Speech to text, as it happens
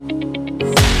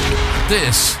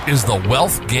This is the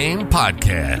Wealth Game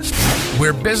Podcast,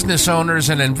 where business owners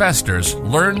and investors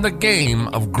learn the game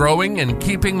of growing and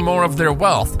keeping more of their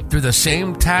wealth through the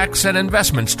same tax and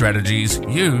investment strategies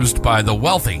used by the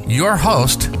wealthy. Your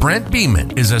host, Brent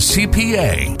Beeman, is a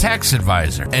CPA, tax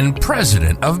advisor, and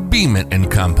president of Beeman and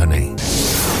Company.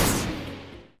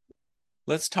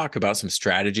 Let's talk about some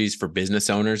strategies for business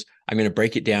owners. I'm going to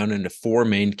break it down into four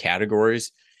main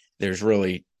categories. There's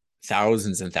really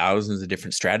thousands and thousands of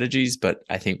different strategies, but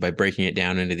I think by breaking it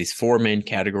down into these four main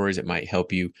categories, it might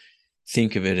help you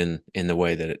think of it in the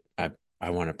way that I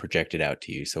want to project it out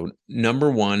to you. So number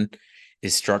one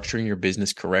is structuring your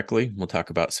business correctly. We'll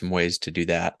talk about some ways to do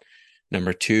that.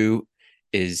 Number two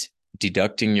is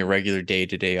deducting your regular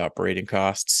day-to-day operating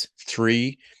costs.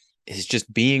 Three is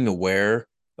just being aware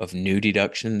of new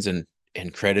deductions and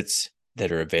credits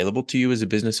that are available to you as a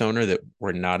business owner that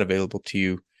were not available to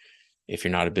you if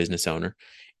you're not a business owner.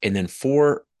 And then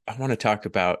four, I want to talk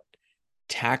about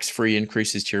tax-free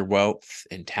increases to your wealth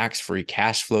and tax-free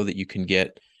cash flow that you can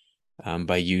get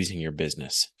by using your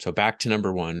business. So back to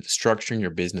number one, structuring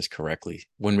your business correctly.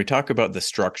 When we talk about the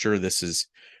structure,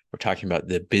 we're talking about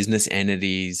the business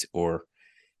entities or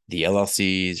the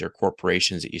LLCs or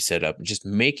corporations that you set up, just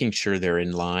making sure they're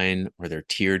in line or they're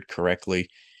tiered correctly.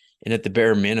 And at the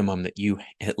bare minimum, that you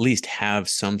at least have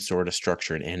some sort of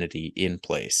structure and entity in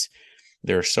place.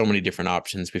 There are so many different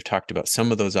options. We've talked about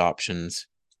some of those options.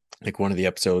 Like one of the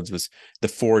episodes was the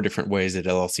four different ways that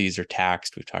LLCs are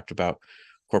taxed. We've talked about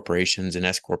corporations and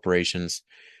S corporations.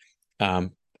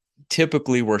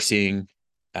 Typically, we're seeing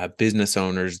business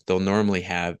owners, they'll normally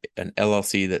have an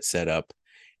LLC that's set up,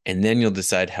 and then you'll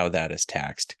decide how that is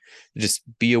taxed. Just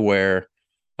be aware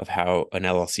of how an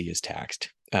LLC is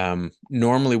taxed.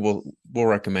 Normally, we'll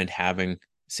recommend having,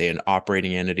 say, an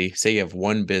operating entity. Say you have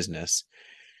one business.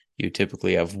 You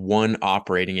typically have one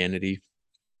operating entity,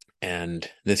 and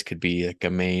this could be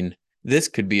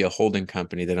a holding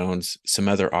company that owns some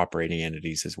other operating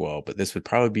entities as well. But this would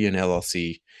probably be an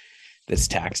LLC that's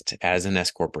taxed as an S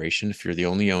corporation if you're the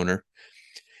only owner.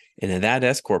 And then that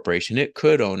S corporation, it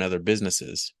could own other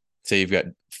businesses. Say you've got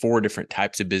four different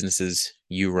types of businesses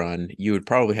you run. You would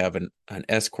probably have an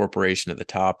S corporation at the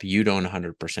top. You'd own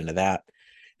 100% of that.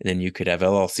 And then you could have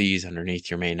LLCs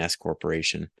underneath your main S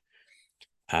corporation.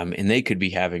 And they could be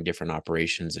having different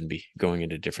operations and be going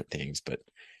into different things. But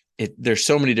there's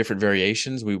so many different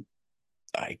variations.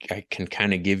 I can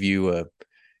kind of give you a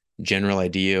general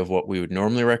idea of what we would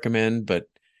normally recommend, but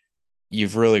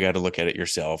you've really got to look at it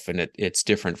yourself, and it's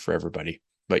different for everybody.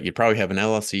 But you'd probably have an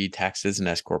LLC taxed as an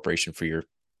S corporation for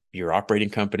your operating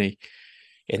company.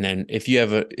 And then if you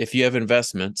have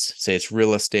investments, say it's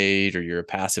real estate or you're a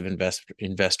passive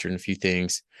investor in a few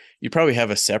things, you probably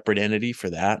have a separate entity for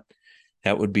that.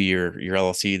 That would be your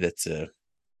LLC. That's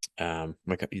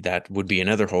that would be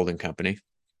another holding company.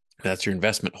 That's your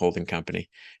investment holding company,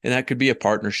 and that could be a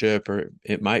partnership or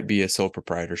it might be a sole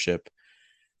proprietorship.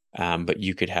 But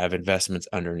you could have investments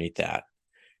underneath that.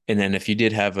 And then if you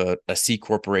did have a C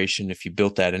corporation, if you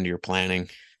built that into your planning,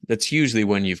 that's usually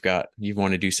when you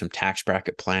want to do some tax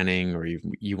bracket planning, or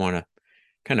you want to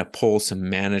kind of pull some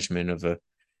management of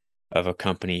a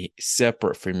company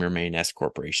separate from your main S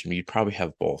corporation. You'd probably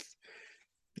have both.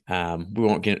 We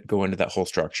won't go into that whole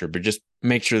structure, but just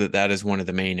make sure that is one of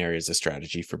the main areas of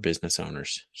strategy for business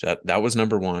owners. So that was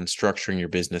number one, structuring your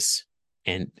business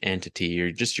and entity,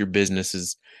 or just your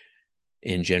businesses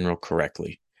in general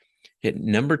correctly.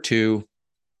 Number two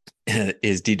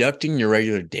is deducting your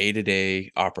regular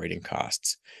day-to-day operating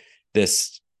costs.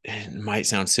 This might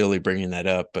sound silly bringing that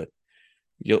up, but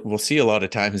we'll see a lot of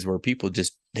times where people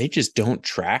just don't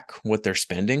track what they're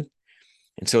spending.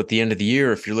 And so at the end of the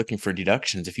year, if you're looking for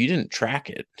deductions, if you didn't track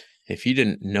it, if you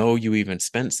didn't know you even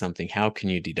spent something, how can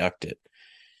you deduct it?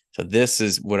 So this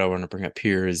is what I want to bring up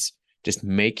here, is just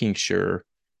making sure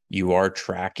you are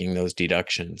tracking those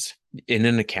deductions in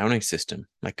an accounting system,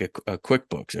 like a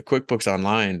QuickBooks. A QuickBooks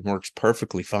Online works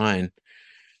perfectly fine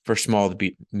for small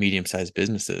to medium-sized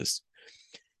businesses.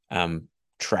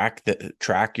 Track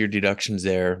your deductions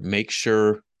there. Make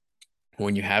sure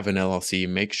when you have an LLC,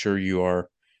 make sure you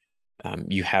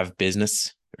have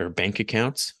business or bank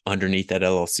accounts underneath that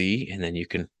LLC, and then you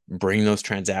can bring those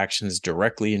transactions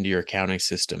directly into your accounting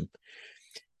system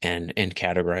and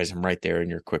categorize them right there in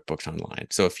your QuickBooks Online.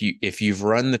 So if you've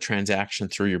run the transaction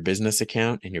through your business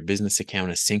account and your business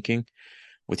account is syncing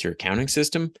with your accounting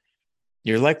system,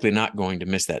 you're likely not going to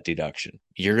miss that deduction.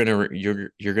 You're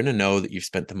gonna know that you've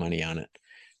spent the money on it.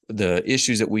 The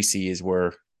issues that we see is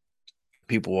where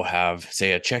people will have,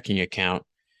 say, a checking account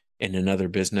in another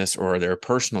business or their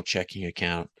personal checking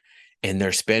account, and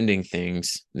they're spending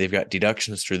things. They've got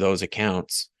deductions through those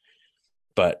accounts,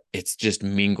 but it's just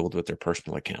mingled with their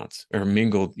personal accounts, or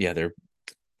mingled. Yeah, their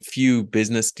few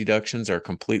business deductions are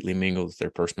completely mingled with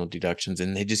their personal deductions,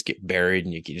 and they just get buried,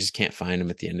 and you just can't find them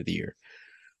at the end of the year.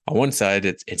 On one side,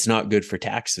 it's not good for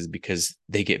taxes because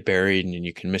they get buried and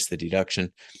you can miss the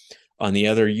deduction. On the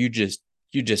other, you just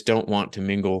don't want to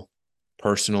mingle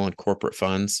personal and corporate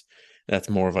funds. That's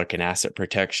more of like an asset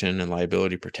protection and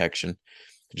liability protection.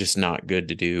 Just not good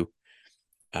to do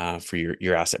for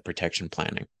your asset protection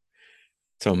planning.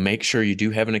 So make sure you do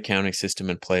have an accounting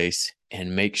system in place,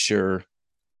 and make sure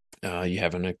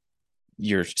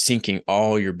you're syncing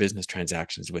all your business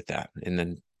transactions with that. And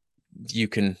then you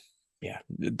can,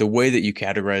 the way that you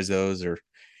categorize those, or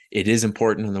it is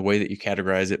important in the way that you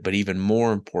categorize it, but even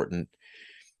more important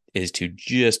is to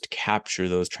just capture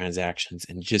those transactions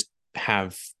and just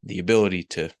have the ability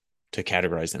to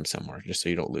categorize them somewhere, just so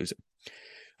you don't lose it.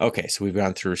 Okay, so we've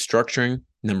gone through structuring.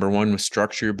 Number one was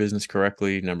structure your business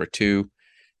correctly. Number two,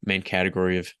 main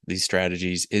category of these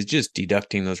strategies is just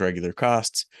deducting those regular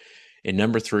costs. And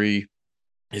number three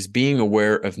is being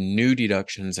aware of new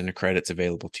deductions and credits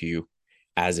available to you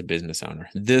as a business owner.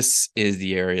 This is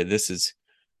the area. This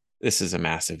is a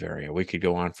massive area. We could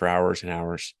go on for hours and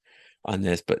hours on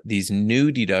this, but these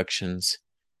new deductions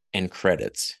and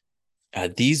credits,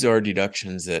 these are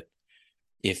deductions that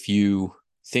if you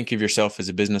think of yourself as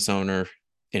a business owner,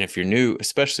 and if you're new,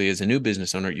 especially as a new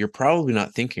business owner, you're probably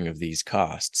not thinking of these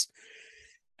costs.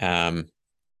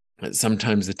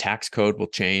 Sometimes the tax code will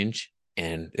change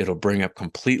and it'll bring up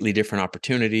completely different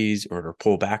opportunities, or it'll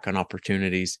pull back on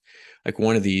opportunities. Like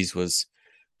one of these was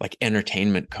like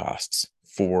entertainment costs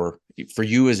for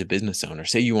you as a business owner.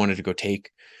 Say you wanted to go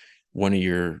take one of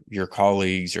your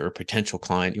colleagues or a potential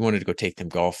client, you wanted to go take them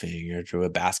golfing or to a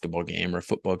basketball game or a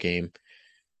football game.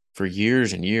 For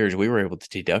years and years, we were able to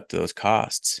deduct those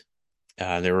costs.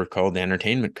 They were called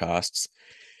entertainment costs,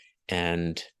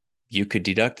 and you could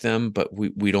deduct them, but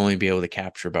we'd only be able to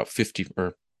capture about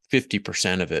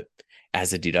 50% of it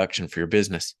as a deduction for your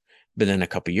business. But then a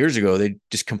couple of years ago, they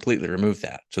just completely removed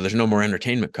that. So there's no more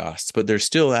entertainment costs, but there's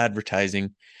still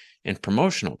advertising and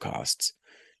promotional costs.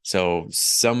 So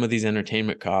some of these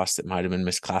entertainment costs that might have been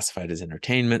misclassified as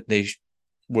entertainment, they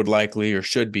would likely or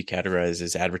should be categorized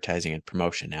as advertising and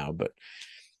promotion now. But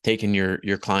taking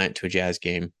your client to a Jazz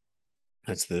game,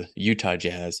 that's the Utah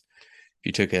Jazz. If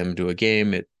you took them to a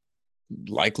game, it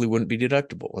likely wouldn't be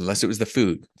deductible unless it was the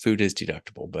food. Food is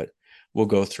deductible, but we'll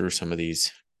go through some of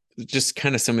these, just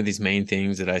kind of some of these main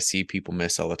things that I see people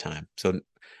miss all the time. So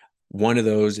one of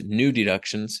those new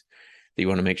deductions that you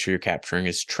want to make sure you're capturing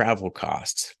is travel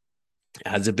costs.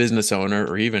 As a business owner,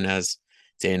 or even as,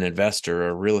 say, an investor or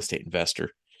a real estate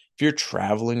investor, if you're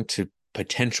traveling to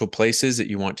potential places that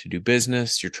you want to do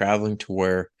business, you're traveling to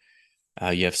where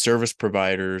you have service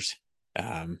providers,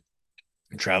 you're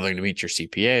traveling to meet your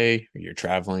CPA, or you're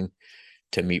traveling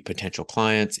to meet potential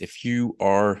clients. If you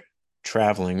are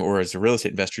traveling, or as a real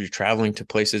estate investor, you're traveling to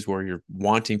places where you're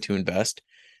wanting to invest,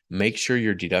 make sure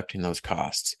you're deducting those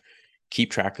costs.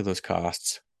 Keep track of those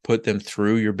costs, put them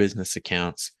through your business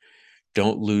accounts.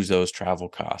 Don't lose those travel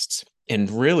costs. And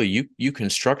really, you can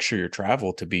structure your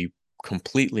travel to be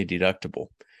completely deductible.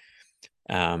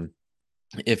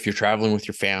 If you're traveling with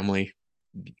your family,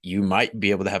 you might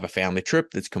be able to have a family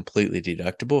trip that's completely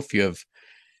deductible. If you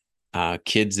have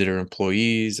kids that are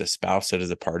employees, a spouse that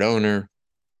is a part owner,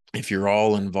 if you're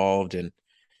all involved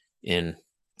in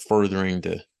furthering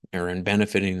in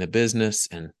benefiting the business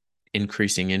and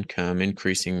increasing income,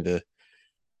 increasing the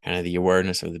kind of the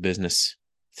awareness of the business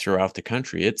throughout the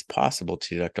country, it's possible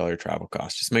to deduct all your travel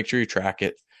costs. Just make sure you track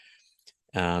it,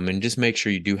 and just make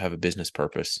sure you do have a business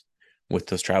purpose with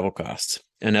those travel costs.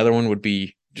 Another one would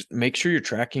be just make sure you're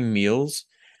tracking meals.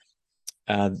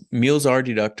 Meals are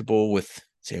deductible with,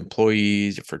 say,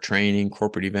 employees, for training,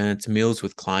 corporate events, meals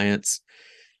with clients.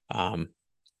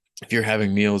 If you're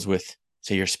having meals with,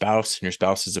 say, your spouse, and your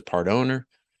spouse is a part owner,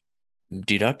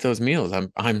 deduct those meals.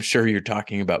 I'm sure you're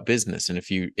talking about business. And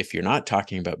if you're not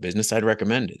talking about business, I'd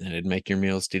recommend it, and it'd make your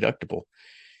meals deductible.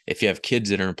 If you have kids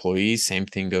that are employees, same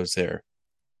thing goes there.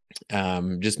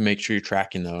 Just make sure you're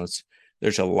tracking those.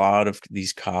 There's a lot of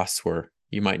these costs where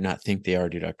you might not think they are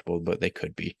deductible, but they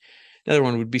could be. Another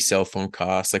one would be cell phone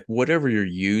costs, like whatever you're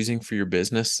using for your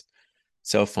business,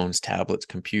 cell phones, tablets,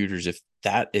 computers. If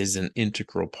that is an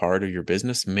integral part of your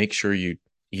business, make sure you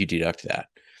deduct that.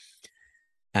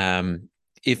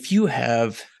 If you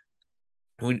have,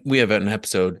 we have an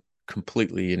episode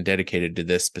completely and dedicated to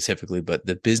this specifically, but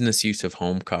the business use of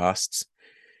home costs,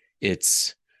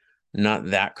 it's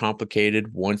not that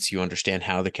complicated once you understand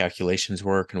how the calculations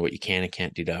work and what you can and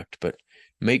can't deduct. But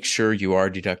make sure you are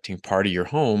deducting part of your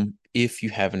home if you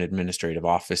have an administrative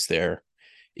office there,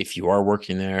 if you are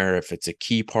working there, if it's a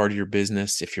key part of your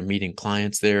business, if you're meeting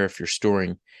clients there, if you're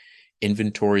storing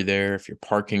inventory there, if you're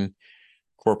parking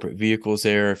corporate vehicles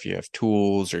there, if you have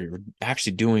tools or you're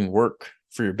actually doing work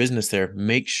for your business there,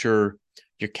 make sure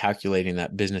you're calculating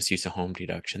that business use of home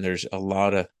deduction. There's a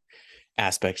lot of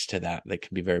aspects to that that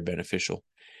can be very beneficial.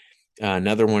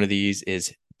 Another one of these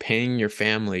is paying your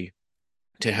family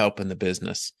to help in the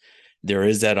business. There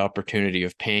is that opportunity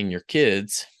of paying your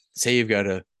kids. Say you've got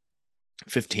a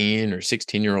 15 or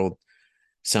 16-year-old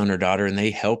son or daughter and they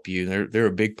help you. They're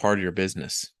a big part of your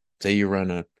business. Say you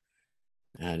run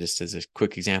just as a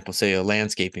quick example, say a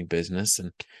landscaping business,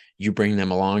 and you bring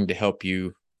them along to help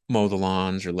you mow the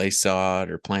lawns or lay sod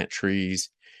or plant trees.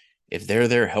 If they're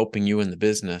there helping you in the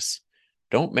business,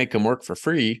 don't make them work for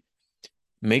free.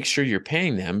 Make sure you're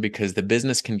paying them, because the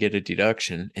business can get a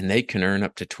deduction and they can earn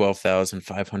up to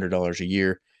 $12,500 a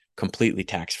year completely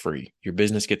tax-free. Your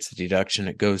business gets the deduction,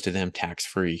 it goes to them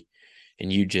tax-free,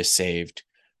 and you just saved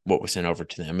what was sent over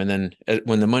to them. And then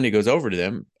when the money goes over to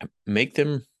them, make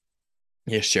them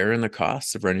share in the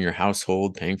costs of running your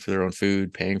household, paying for their own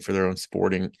food, paying for their own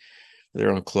sporting,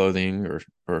 their own clothing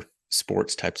or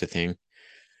sports types of thing.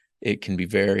 It can be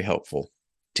very helpful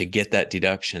to get that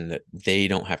deduction that they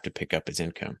don't have to pick up as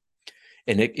income.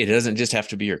 And it doesn't just have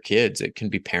to be your kids. It can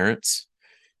be parents.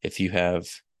 If you have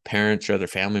parents or other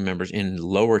family members in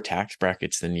lower tax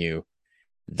brackets than you,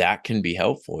 that can be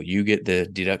helpful. You get the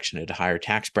deduction at a higher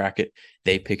tax bracket.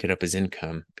 They pick it up as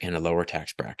income in a lower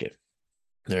tax bracket.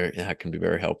 That can be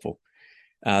very helpful.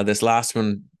 This last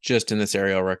one, just in this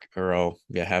area, I'll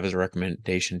have as a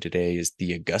recommendation today, is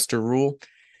the Augusta rule.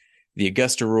 The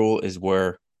Augusta rule is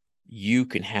where you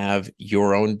can have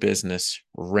your own business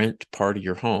rent part of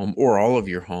your home or all of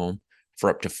your home for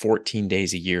up to 14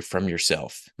 days a year from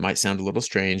yourself. Might sound a little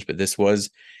strange, but this was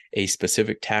a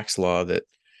specific tax law that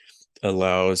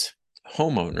allows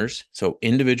homeowners, so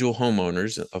individual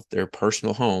homeowners of their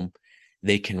personal home,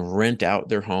 they can rent out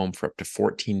their home for up to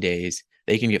 14 days.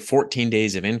 They can get 14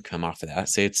 days of income off of that.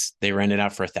 Say they rent it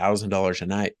out for $1,000 a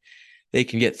night. They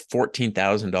can get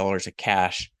 $14,000 of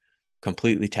cash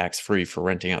completely tax-free for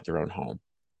renting out their own home.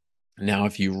 Now,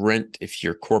 if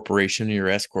you're a corporation or your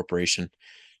S corporation,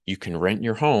 you can rent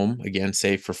your home, again,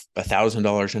 say for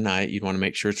 $1,000 a night. You'd want to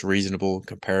make sure it's reasonable,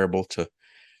 comparable to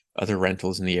other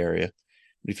rentals in the area.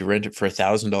 If you rent it for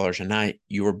 $1,000 a night,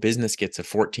 your business gets a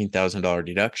 $14,000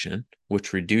 deduction,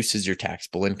 which reduces your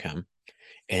taxable income.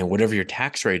 And whatever your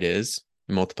tax rate is,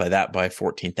 multiply that by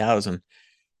 14,000,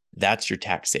 that's your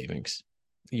tax savings.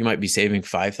 You might be saving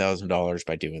 $5,000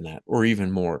 by doing that, or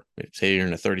even more. Say you're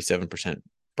in a 37%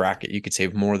 bracket, you could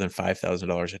save more than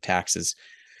 $5,000 of taxes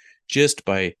just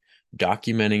by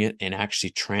documenting it and actually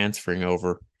transferring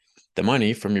over the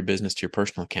money from your business to your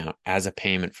personal account as a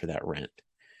payment for that rent.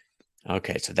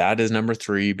 Okay, so that is number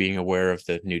 3, being aware of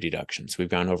the new deductions. We've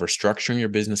gone over structuring your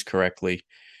business correctly.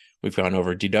 We've gone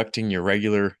over deducting your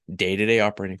regular day-to-day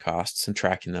operating costs and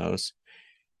tracking those.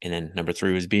 And then number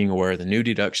 3 was being aware of the new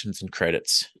deductions and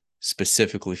credits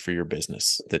specifically for your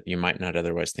business that you might not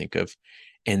otherwise think of.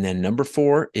 And then number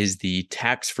 4 is the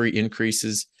tax-free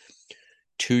increases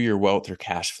to your wealth or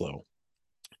cash flow.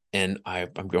 And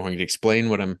I'm going to explain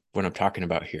what I'm talking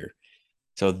about here.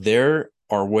 So there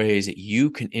are ways that you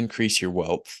can increase your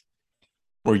wealth,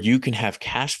 or you can have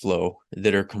cash flow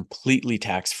that are completely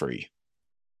tax-free.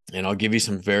 And I'll give you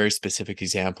some very specific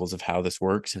examples of how this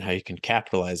works and how you can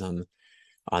capitalize on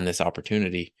this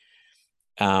opportunity.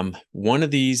 One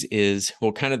of these is,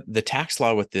 kind of the tax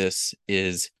law with this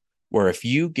is where if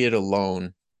you get a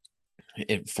loan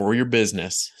for your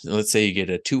business, let's say you get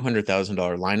a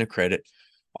 $200,000 line of credit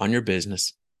on your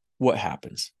business, what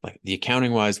happens? Like the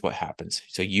accounting wise, what happens?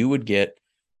 So you would get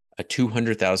a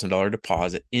 $200,000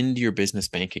 deposit into your business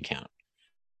bank account.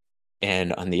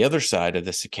 And on the other side of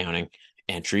this accounting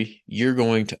entry, you're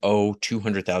going to owe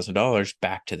 $200,000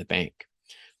 back to the bank.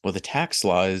 Well, the tax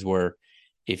law is where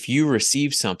if you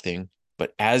receive something,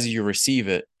 but as you receive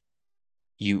it,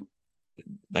 you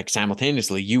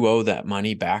simultaneously, you owe that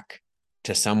money back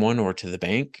to someone or to the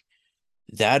bank,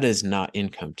 that is not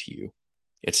income to you.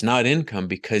 It's not income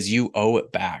because you owe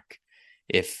it back.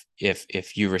 If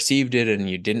you received it and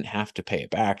you didn't have to pay it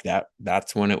back,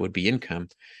 that's when it would be income,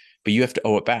 but you have to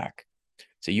owe it back.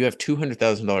 So you have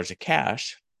 $200,000 of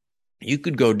cash. You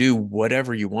could go do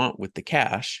whatever you want with the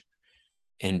cash.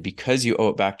 And because you owe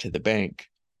it back to the bank,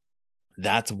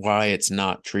 that's why it's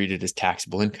not treated as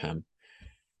taxable income.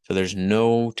 So there's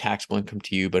no taxable income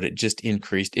to you, but it just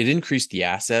increased the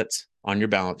assets on your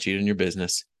balance sheet in your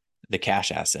business, the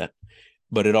cash asset,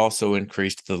 but it also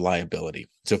increased the liability.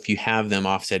 So if you have them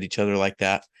offset each other like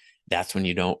that, that's when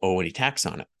you don't owe any tax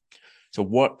on it. So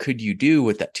what could you do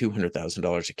with that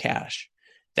 $200,000 of cash?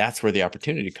 That's where the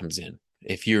opportunity comes in.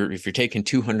 If you're taking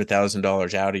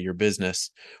 $200,000 out of your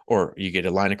business, or you get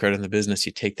a line of credit in the business,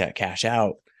 you take that cash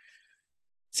out.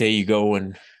 Say you go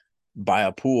and buy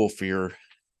a pool for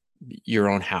your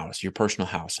own house, your personal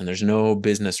house, and there's no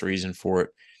business reason for it.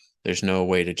 There's no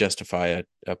way to justify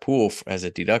a pool as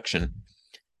a deduction.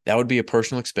 That would be a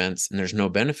personal expense, and there's no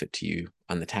benefit to you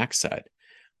on the tax side.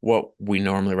 What we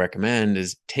normally recommend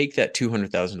is take that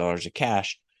 $200,000 of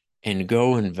cash and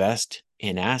go invest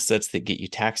in assets that get you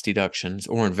tax deductions,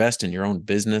 or invest in your own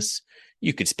business.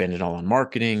 You could spend it all on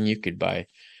marketing. You could buy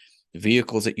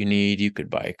vehicles that you need. You could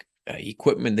buy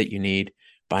equipment that you need.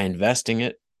 By investing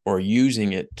it or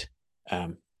using it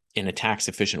in a tax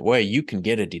efficient way, you can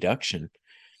get a deduction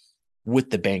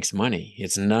with the bank's money.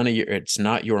 It's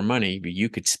not your money, but you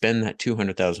could spend that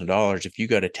 $200,000. If you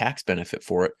got a tax benefit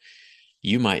for it,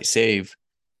 you might save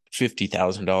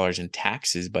 $50,000 in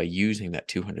taxes by using that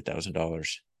 $200,000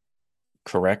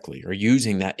 correctly, or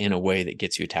using that in a way that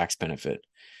gets you a tax benefit.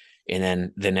 And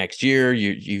then the next year,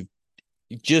 you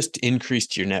just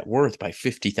increased your net worth by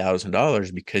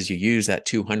 $50,000 because you use that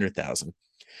 $200,000.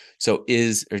 So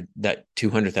that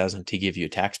 $200,000 to give you a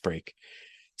tax break.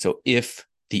 So if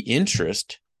the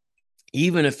interest,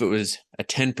 even if it was a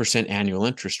 10% annual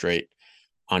interest rate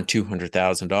on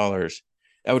 $200,000,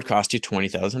 that would cost you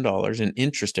 $20,000 in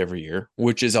interest every year,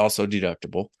 which is also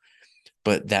deductible.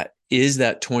 But that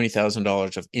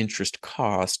 $20,000 of interest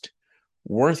cost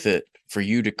worth it for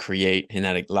you to create, in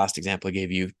that last example I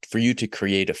gave you, for you to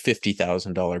create a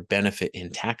 $50,000 benefit in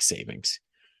tax savings?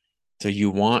 So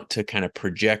you want to kind of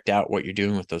project out what you're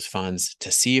doing with those funds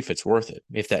to see if it's worth it.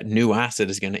 If that new asset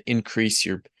is going to increase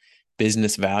your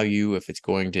business value, if it's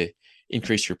going to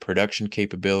increase your production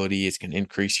capability, it's going to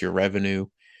increase your revenue.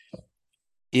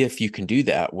 If you can do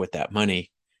that with that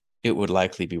money, it would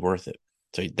likely be worth it.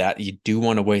 So that you do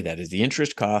want to weigh that. Is the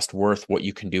interest cost worth what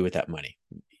you can do with that money?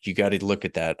 You got to look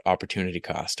at that opportunity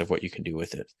cost of what you can do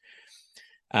with it.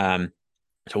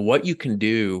 So what you can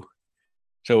do.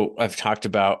 So I've talked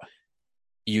about,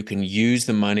 you can use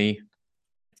the money,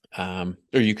 or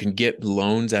you can get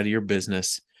loans out of your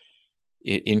business.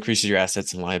 It increases your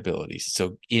assets and liabilities.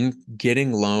 So in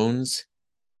getting loans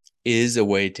is a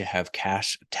way to have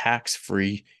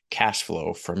tax-free cash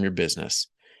flow from your business.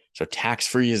 So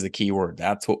tax-free is the key word.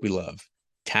 That's what we love.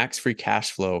 Tax-free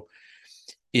cash flow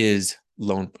is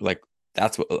loan, like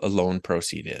that's what a loan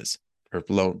proceed is, or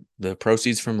the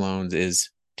proceeds from loans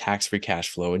is tax-free cash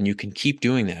flow. And you can keep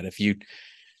doing that. If you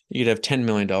could have $10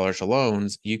 million of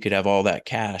loans, you could have all that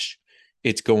cash.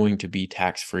 It's going to be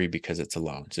tax-free because it's a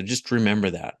loan. So just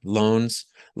remember that loan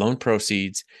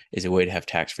proceeds is a way to have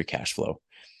tax-free cash flow.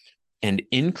 And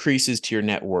increases to your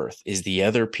net worth is the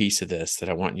other piece of this that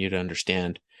I want you to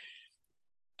understand.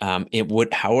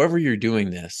 However you're doing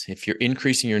this, if you're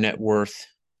increasing your net worth,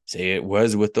 say it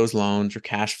was with those loans or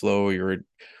cash flow,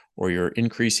 or you're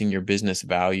increasing your business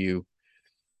value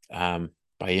by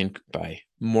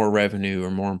more revenue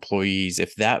or more employees,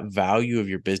 if that value of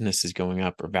your business is going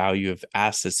up, or value of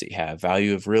assets that you have,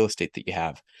 value of real estate that you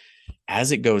have,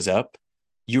 as it goes up,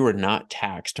 you are not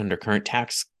taxed under current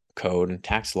tax code and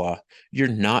tax law. You're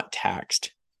not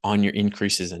taxed on your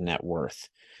increases in net worth.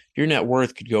 Your net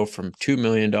worth could go from $2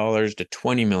 million to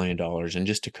 $20 million in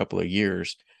just a couple of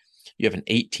years. You have an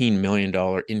 $18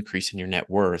 million increase in your net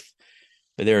worth,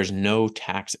 but there is no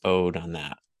tax owed on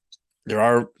that. There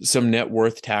are some net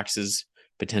worth taxes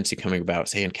potentially coming about,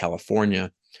 say in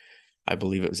California. I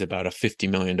believe it was about a $50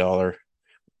 million.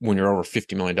 When you're over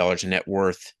 $50 million in net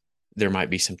worth, there might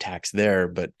be some tax there,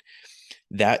 but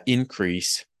that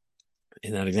increase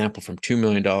in that example from $2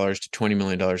 million to $20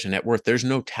 million in net worth, there's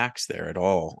no tax there at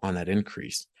all on that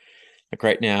increase. Like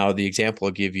right now, the example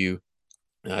I'll give you,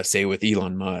 say with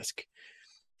Elon Musk,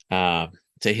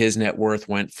 say his net worth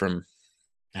went from,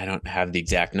 I don't have the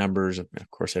exact numbers. Of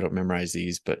course, I don't memorize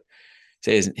these, but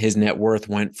say his net worth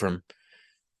went from,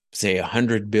 say,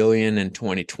 100 billion in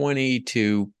 2020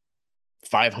 to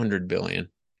 500 billion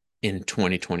in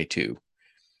 2022.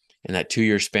 In that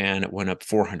 2-year span, it went up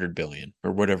 400 billion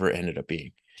or whatever it ended up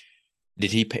being.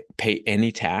 Did he pay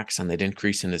any tax on that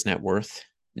increase in his net worth?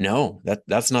 No,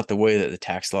 that's not the way that the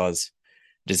tax law is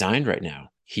designed right now.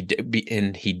 He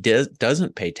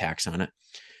doesn't pay tax on it,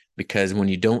 because when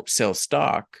you don't sell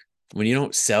stock, when you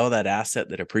don't sell that asset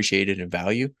that appreciated in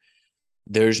value,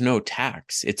 there's no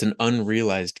tax. It's an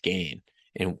unrealized gain.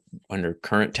 And under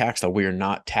current tax law, we are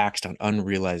not taxed on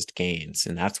unrealized gains.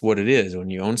 And that's what it is. When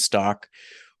you own stock,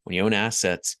 when you own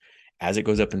assets, as it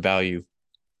goes up in value,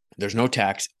 There's no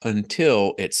tax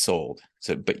until it's sold.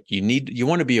 So, but you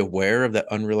want to be aware of that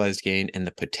unrealized gain and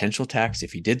the potential tax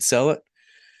if you did sell it.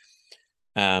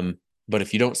 But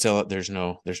if you don't sell it, there's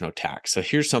no tax. So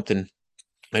here's something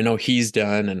I know he's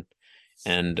done,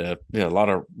 and a lot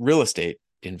of real estate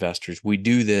investors, we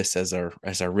do this as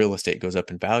our real estate goes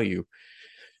up in value.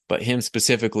 But him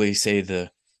specifically, say the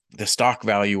stock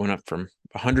value went up from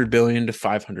 100 billion to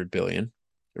 500 billion,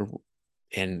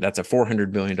 and that's a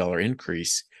 $400 billion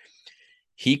increase.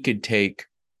 He could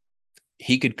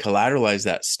collateralize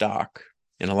that stock.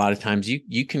 And a lot of times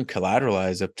you can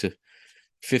collateralize up to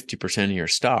 50% of your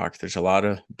stock. There's a lot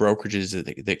of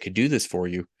brokerages that could do this for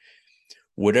you.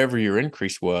 Whatever your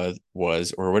increase was,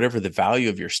 or whatever the value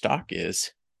of your stock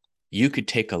is, you could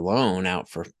take a loan out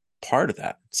for part of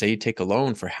that. Say you take a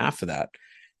loan for half of that.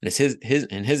 And it's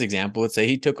in his example, let's say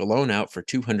he took a loan out for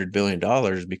 $200 billion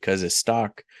because his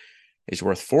stock is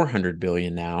worth $400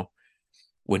 billion now.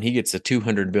 When he gets a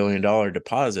 $200 billion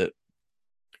deposit,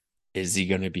 is he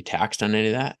going to be taxed on any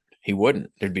of that? He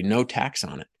wouldn't. There'd be no tax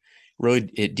on it. Really,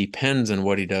 it depends on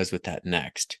what he does with that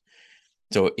next.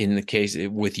 So in the case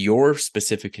with your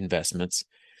specific investments,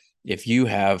 if you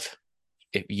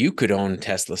could own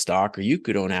Tesla stock, or you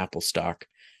could own Apple stock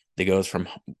that goes from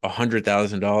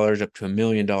 $100,000 up to $1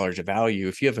 million of value.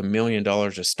 If you have $1 million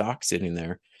of stock sitting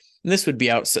there, and this would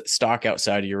be stock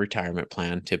outside of your retirement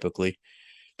plan typically,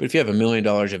 but if you have $1 million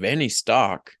of any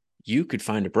stock, you could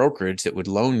find a brokerage that would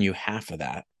loan you half of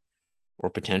that, or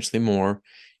potentially more.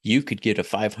 You could get a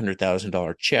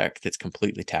 $500,000 check that's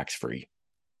completely tax-free.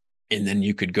 And then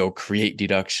you could go create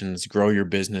deductions, grow your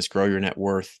business, grow your net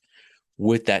worth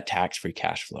with that tax-free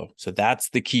cash flow. So that's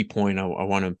the key point I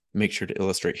want to make sure to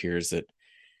illustrate here, is that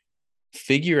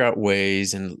figure out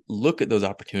ways and look at those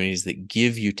opportunities that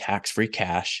give you tax-free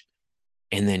cash,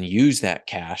 and then use that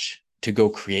cash to go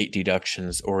create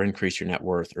deductions or increase your net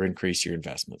worth or increase your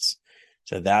investments.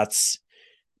 So that's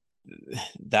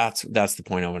the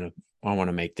point I want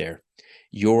to make there.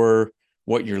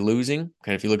 What you're losing,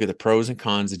 kind of, if you look at the pros and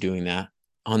cons of doing that,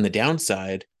 on the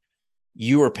downside,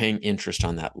 you are paying interest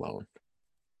on that loan.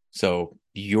 So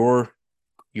your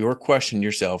question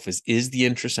yourself is the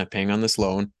interest I'm paying on this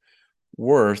loan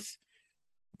worth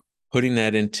putting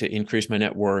that in to increase my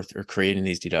net worth or creating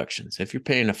these deductions? If you're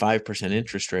paying a 5%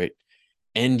 interest rate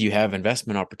and you have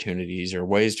investment opportunities or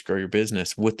ways to grow your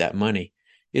business with that money,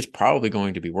 it's probably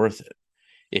going to be worth it.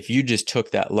 If you just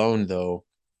took that loan, though,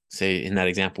 say in that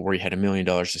example where you had $1 million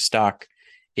of stock,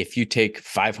 if you take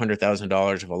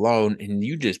 $500,000 of a loan and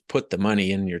you just put the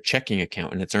money in your checking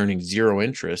account and it's earning zero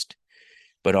interest,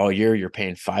 but all year you're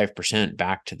paying 5%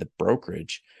 back to the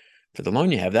brokerage for the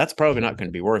loan you have, that's probably not going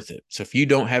to be worth it. So if you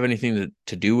don't have anything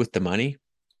to do with the money,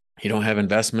 you don't have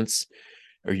investments,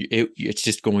 or it's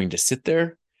just going to sit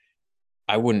there,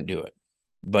 I wouldn't do it.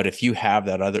 But if you have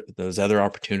those other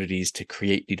opportunities to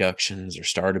create deductions or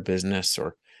start a business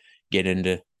or get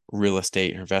into real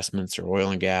estate or investments or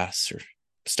oil and gas or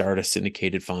start a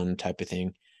syndicated fund type of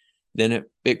thing, then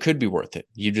it could be worth it.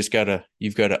 You've got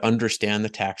to understand the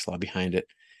tax law behind it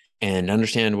and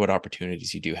understand what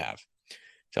opportunities you do have.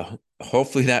 So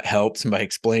hopefully that helps by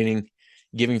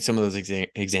giving some of those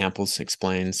examples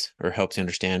explains or helps you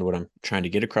understand what I'm trying to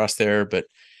get across there. But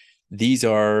these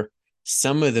are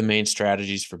some of the main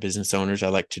strategies for business owners I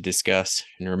like to discuss.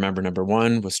 And remember, number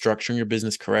one was structuring your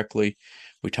business correctly.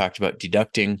 We talked about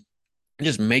deducting,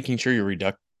 just making sure you're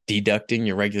deducting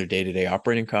your regular day-to-day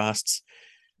operating costs.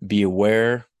 Be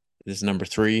aware, this is number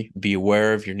three, be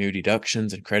aware of your new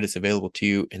deductions and credits available to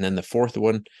you. And then the fourth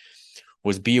one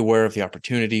was be aware of the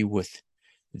opportunity with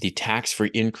the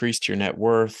tax-free increase to your net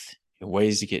worth,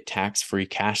 ways to get tax-free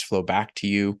cash flow back to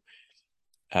you.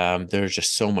 There's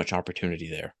just so much opportunity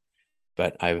there.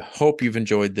 But I hope you've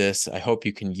enjoyed this. I hope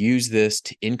you can use this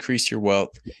to increase your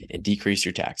wealth and decrease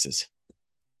your taxes.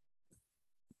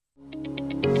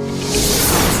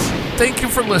 Thank you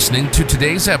for listening to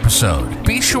today's episode.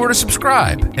 Be sure to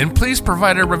subscribe and please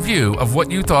provide a review of what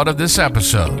you thought of this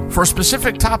episode. For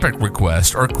specific topic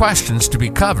requests or questions to be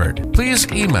covered, please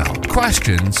email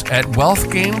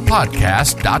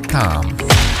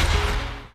questions@wealthgamepodcast.com.